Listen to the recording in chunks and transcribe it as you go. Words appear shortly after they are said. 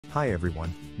Hi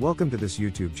everyone, welcome to this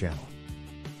YouTube channel.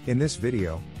 In this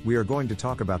video, we are going to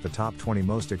talk about the top 20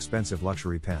 most expensive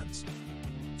luxury pens.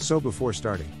 So before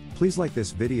starting, please like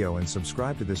this video and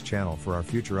subscribe to this channel for our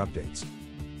future updates.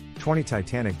 20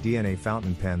 Titanic DNA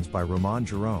Fountain Pens by Romain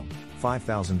Jerome,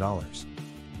 $5,000.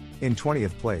 In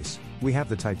 20th place, we have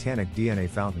the Titanic DNA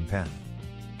Fountain Pen.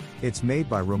 It's made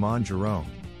by Romain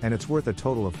Jerome, and it's worth a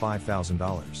total of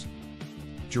 $5,000.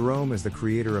 Jerome is the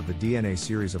creator of the DNA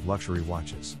series of luxury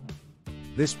watches.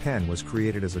 This pen was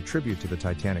created as a tribute to the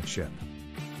Titanic ship.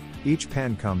 Each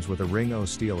pen comes with a ring O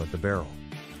steel at the barrel.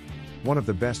 One of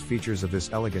the best features of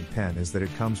this elegant pen is that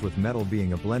it comes with metal,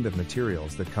 being a blend of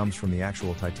materials that comes from the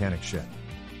actual Titanic ship.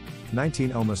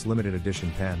 19 Omus limited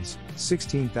edition pens,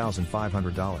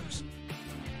 $16,500.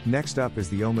 Next up is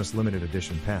the Omus limited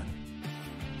edition pen.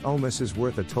 Omus is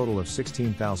worth a total of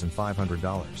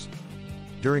 $16,500.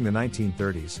 During the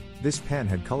 1930s, this pen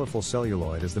had colorful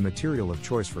celluloid as the material of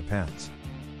choice for pens.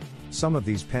 Some of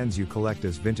these pens you collect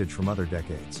as vintage from other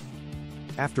decades.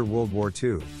 After World War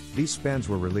II, these pens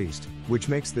were released, which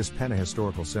makes this pen a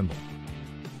historical symbol.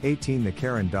 18 The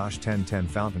Caran d'Ache 1010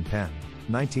 Fountain Pen,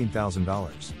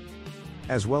 $19,000.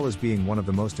 As well as being one of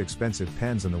the most expensive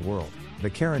pens in the world, the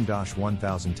Caran d'Ache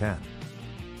 1010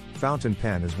 Fountain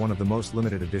Pen is one of the most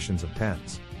limited editions of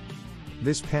pens.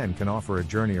 This pen can offer a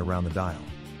journey around the dial.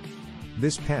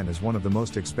 This pen is one of the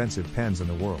most expensive pens in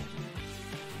the world.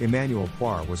 Emmanuel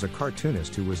Poire was a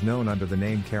cartoonist who was known under the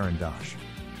name Caran d'Ache.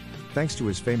 Thanks to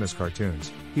his famous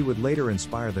cartoons, he would later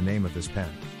inspire the name of this pen.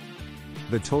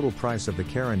 The total price of the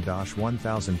Caran d'Ache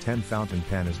 1010 Fountain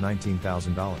Pen is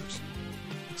 $19,000.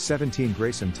 17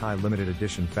 Grayson Tie Limited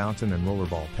Edition Fountain and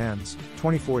Rollerball Pens,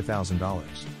 $24,000.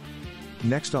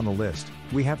 Next on the list,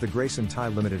 we have the Grayson Tie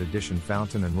Limited Edition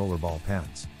Fountain and Rollerball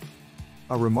Pens.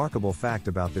 A remarkable fact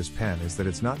about this pen is that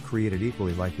it's not created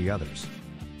equally like the others.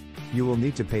 You will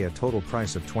need to pay a total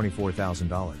price of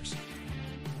 $24,000.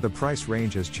 The price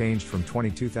range has changed from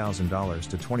 $22,000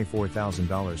 to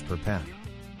 $24,000 per pen.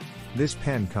 This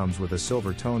pen comes with a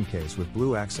silver tone case with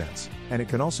blue accents, and it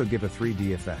can also give a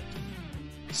 3D effect.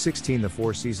 16 The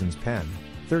Four Seasons Pen,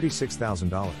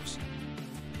 $36,000.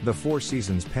 The Four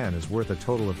Seasons pen is worth a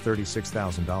total of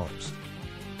 $36,000.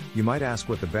 You might ask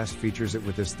what the best features it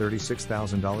with this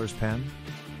 $36,000 pen?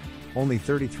 Only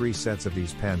 33 sets of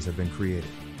these pens have been created.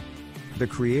 The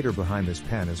creator behind this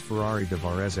pen is Ferrari de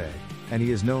Varese, and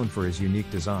he is known for his unique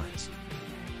designs.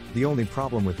 The only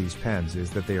problem with these pens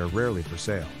is that they are rarely for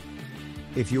sale.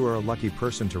 If you are a lucky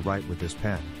person to write with this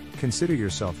pen, consider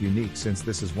yourself unique, since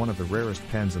this is one of the rarest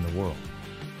pens in the world.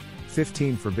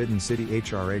 15 Forbidden City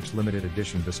HRH Limited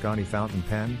Edition Visconti Fountain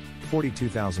Pen,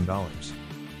 $42,000.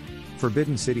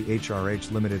 Forbidden City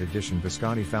HRH Limited Edition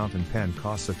Visconti Fountain Pen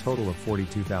costs a total of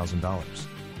 $42,000.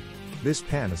 This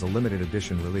pen is a limited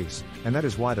edition release, and that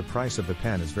is why the price of the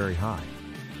pen is very high.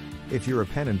 If you're a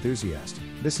pen enthusiast,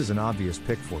 this is an obvious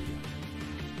pick for you.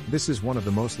 This is one of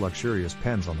the most luxurious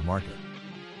pens on the market.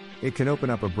 It can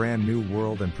open up a brand new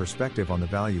world and perspective on the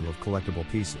value of collectible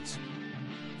pieces.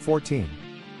 14.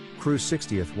 Cruise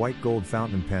 60th White Gold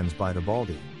Fountain Pens by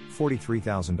Tibaldi,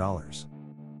 $43,000.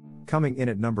 Coming in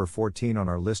at number 14 on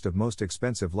our list of most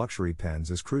expensive luxury pens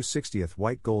is Cruise 60th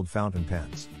White Gold Fountain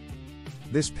Pens.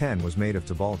 This pen was made of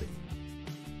Tibaldi.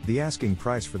 The asking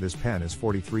price for this pen is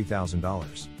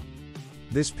 $43,000.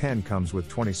 This pen comes with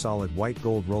 20 solid white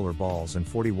gold roller balls and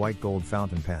 40 white gold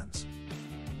fountain pens.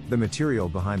 The material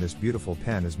behind this beautiful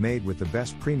pen is made with the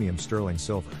best premium sterling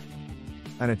silver.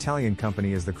 An Italian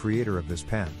company is the creator of this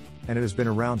pen, and it has been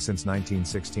around since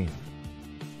 1916.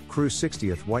 Cruise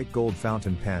 60th White Gold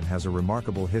Fountain Pen has a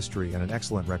remarkable history and an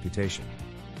excellent reputation.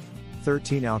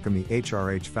 13 Alchemy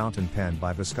HRH Fountain Pen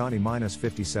by Visconti,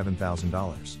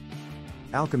 $57,000.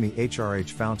 Alchemy HRH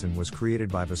Fountain was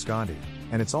created by Visconti,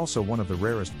 and it's also one of the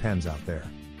rarest pens out there.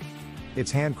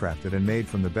 It's handcrafted and made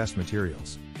from the best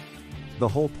materials. The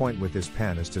whole point with this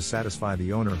pen is to satisfy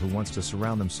the owner who wants to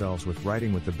surround themselves with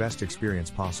writing with the best experience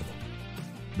possible.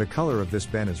 The color of this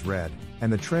pen is red,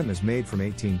 and the trim is made from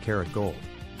 18 karat gold.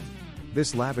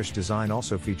 This lavish design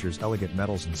also features elegant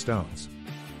metals and stones.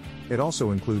 It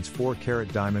also includes 4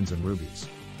 karat diamonds and rubies.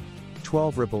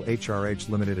 12 Ripple HRH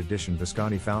Limited Edition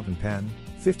Visconti Fountain Pen,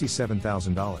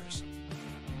 $57,000.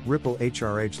 Ripple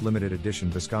HRH Limited Edition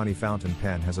Visconti Fountain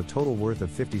Pen has a total worth of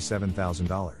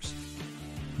 $57,000.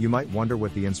 You might wonder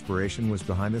what the inspiration was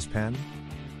behind this pen?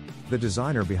 The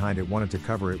designer behind it wanted to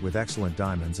cover it with excellent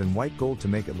diamonds and white gold to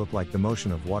make it look like the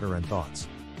motion of water and thoughts.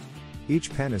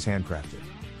 Each pen is handcrafted.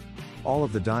 All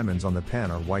of the diamonds on the pen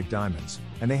are white diamonds,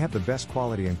 and they have the best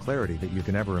quality and clarity that you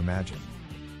can ever imagine.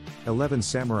 11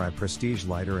 Samurai Prestige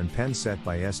Lighter and Pen Set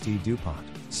by St. Dupont,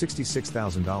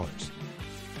 $66,000.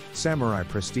 Samurai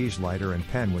Prestige lighter and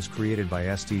pen was created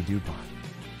by St. DuPont.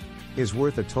 Is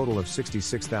worth a total of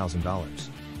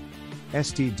 $66,000.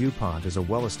 St. DuPont is a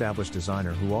well-established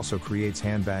designer who also creates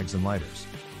handbags and lighters.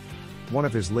 One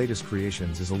of his latest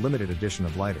creations is a limited edition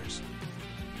of lighters.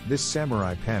 This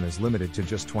Samurai pen is limited to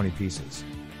just 20 pieces.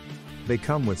 They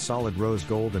come with solid rose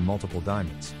gold and multiple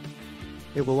diamonds.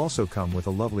 It will also come with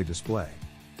a lovely display.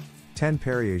 10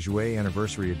 Perrier Jouet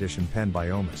Anniversary Edition pen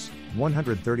by Omas,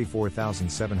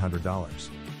 $134,700.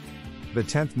 The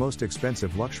 10th most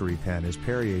expensive luxury pen is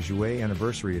Perrier Jouet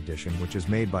Anniversary Edition, which is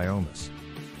made by Omas.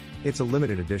 It's a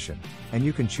limited edition, and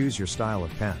you can choose your style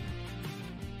of pen.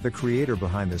 The creator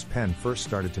behind this pen first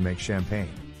started to make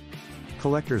champagne.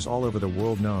 Collectors all over the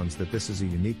world knows that this is a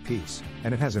unique piece,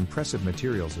 and it has impressive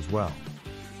materials as well.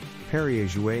 Perrier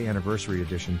Jouet Anniversary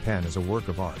Edition pen is a work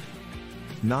of art.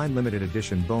 9 limited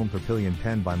edition Baume Papillon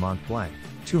pen by Montblanc,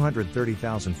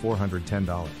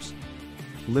 $230,410.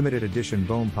 Limited edition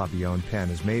Baume Papillon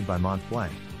pen is made by Montblanc,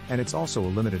 and it's also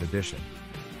a limited edition.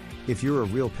 If you're a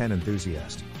real pen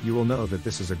enthusiast, you will know that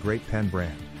this is a great pen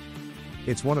brand.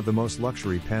 It's one of the most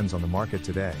luxury pens on the market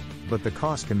today, but the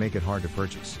cost can make it hard to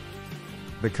purchase.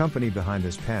 The company behind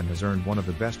this pen has earned one of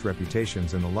the best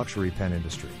reputations in the luxury pen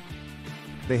industry.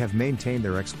 They have maintained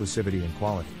their exclusivity and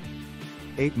quality.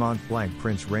 8 Montblanc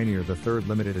Prince Rainier III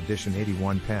Limited Edition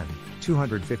 81 pen,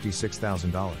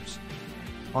 $256,000.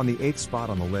 On the 8th spot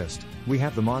on the list, we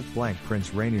have the Montblanc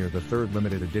Prince Rainier III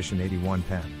Limited Edition 81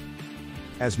 pen.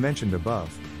 As mentioned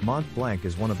above, Montblanc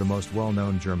is one of the most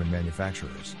well-known German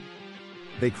manufacturers.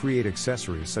 They create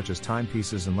accessories such as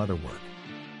timepieces and leatherwork.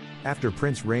 After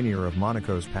Prince Rainier of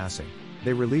Monaco's passing,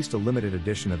 they released a limited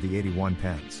edition of the 81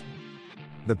 pens.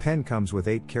 The pen comes with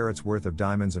 8 carats worth of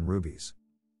diamonds and rubies.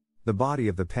 The body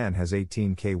of the pen has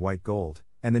 18K white gold,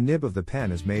 and the nib of the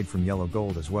pen is made from yellow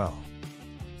gold as well.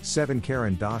 7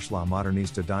 Caran d'Ache La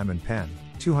Modernista Diamond Pen,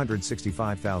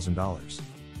 $265,000.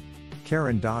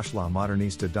 Caran d'Ache La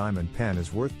Modernista Diamond Pen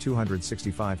is worth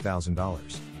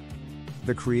 $265,000.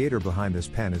 The creator behind this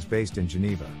pen is based in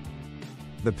Geneva.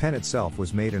 The pen itself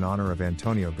was made in honor of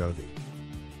Antonio Gauthi.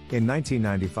 In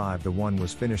 1995 the one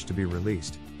was finished to be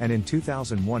released, and in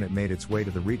 2001 it made its way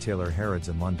to the retailer Harrods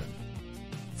in London.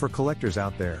 For collectors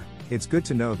out there, it's good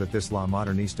to know that this La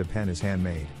Modernista pen is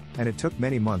handmade, and it took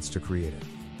many months to create it.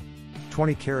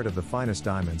 20 carat of the finest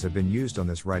diamonds have been used on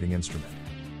this writing instrument.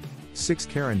 6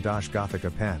 Caran d'Ache Gothica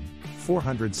pen,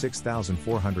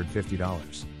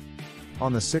 $406,450.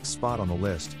 On the 6th spot on the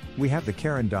list, we have the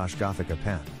Caran d'Ache Gothica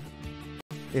pen.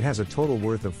 It has a total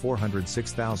worth of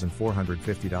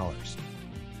 $406,450.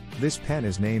 This pen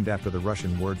is named after the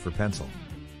Russian word for pencil.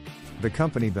 The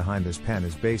company behind this pen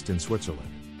is based in Switzerland.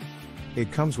 It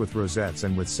comes with rosettes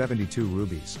and with 72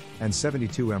 rubies, and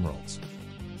 72 emeralds.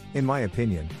 In my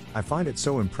opinion, I find it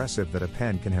so impressive that a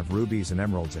pen can have rubies and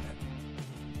emeralds in it.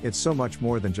 It's so much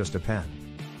more than just a pen.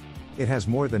 It has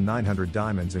more than 900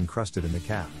 diamonds encrusted in the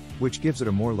cap, which gives it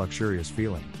a more luxurious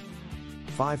feeling.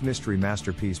 5 Mystery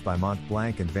Masterpiece by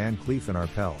Montblanc and Van Cleef &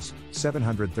 Arpels,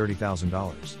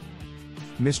 $730,000.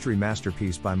 Mystery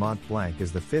Masterpiece by Montblanc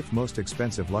is the 5th most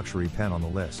expensive luxury pen on the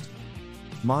list.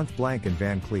 Montblanc and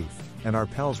Van Cleef &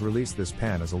 Arpels released this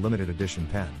pen as a limited edition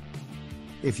pen.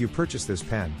 If you purchase this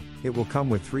pen, it will come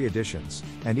with 3 editions,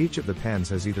 and each of the pens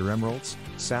has either emeralds,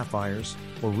 sapphires,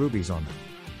 or rubies on them.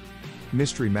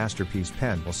 Mystery Masterpiece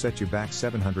pen will set you back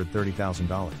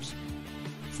 $730,000.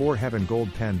 4 Heaven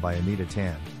Gold pen by Anita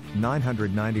Tan,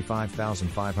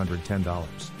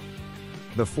 $995,510.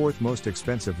 The 4th most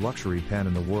expensive luxury pen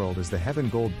in the world is the Heaven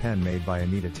Gold pen made by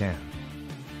Anita Tan.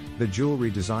 The jewelry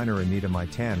designer Anita Mai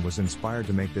Tan was inspired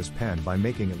to make this pen by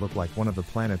making it look like one of the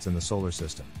planets in the solar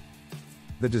system.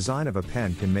 The design of a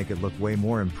pen can make it look way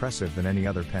more impressive than any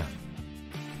other pen.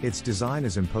 Its design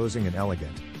is imposing and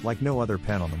elegant, like no other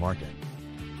pen on the market.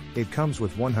 It comes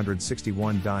with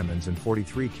 161 diamonds and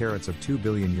 43 carats of 2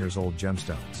 billion years old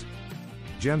gemstones.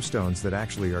 Gemstones that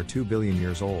actually are 2 billion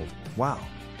years old, wow!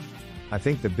 I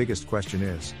think the biggest question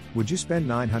is, would you spend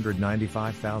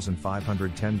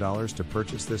 $995,510 to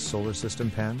purchase this solar system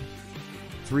pen?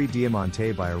 3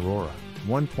 Diamante by Aurora,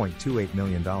 $1.28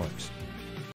 million.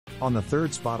 On the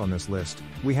 3rd spot on this list,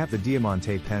 we have the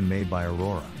Diamante pen made by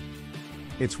Aurora.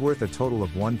 It's worth a total of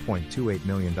 $1.28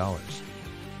 million.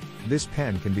 This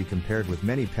pen can be compared with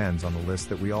many pens on the list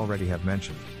that we already have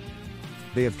mentioned.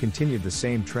 They have continued the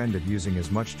same trend of using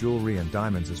as much jewelry and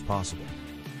diamonds as possible.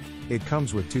 It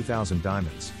comes with 2,000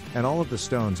 diamonds, and all of the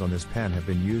stones on this pen have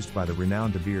been used by the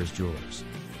renowned De Beers jewelers.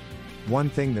 One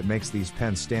thing that makes these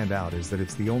pens stand out is that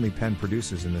it's the only pen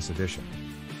produces in this edition.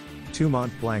 2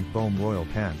 Montblanc Baume Royal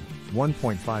pen,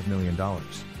 $1.5 million.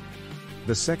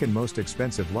 The second most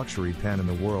expensive luxury pen in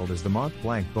the world is the Mont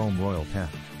Blanc Baume Royal pen.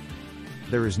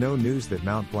 There is no news that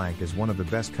Mont Blanc is one of the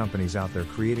best companies out there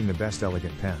creating the best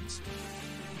elegant pens.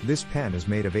 This pen is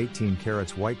made of 18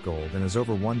 carats white gold and has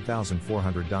over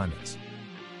 1,400 diamonds.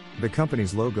 The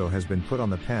company's logo has been put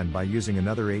on the pen by using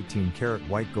another 18 karat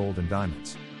white gold and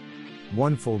diamonds.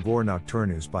 1 Fulgor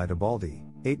Nocturnus by Debaldi,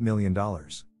 $8 million.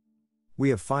 We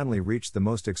have finally reached the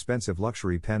most expensive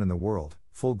luxury pen in the world,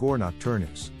 Fulgor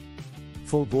Nocturnus.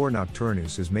 Fulgor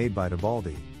Nocturnus is made by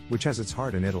Debaldi, which has its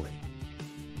heart in Italy.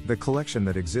 The collection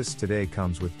that exists today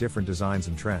comes with different designs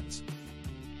and trends.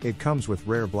 It comes with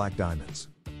rare black diamonds.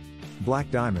 Black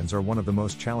diamonds are one of the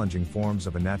most challenging forms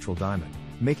of a natural diamond,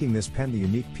 making this pen the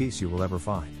unique piece you will ever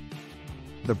find.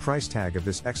 The price tag of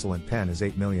this excellent pen is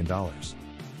 $8 million.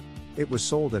 It was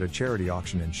sold at a charity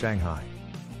auction in Shanghai.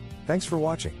 Thanks for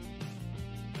watching.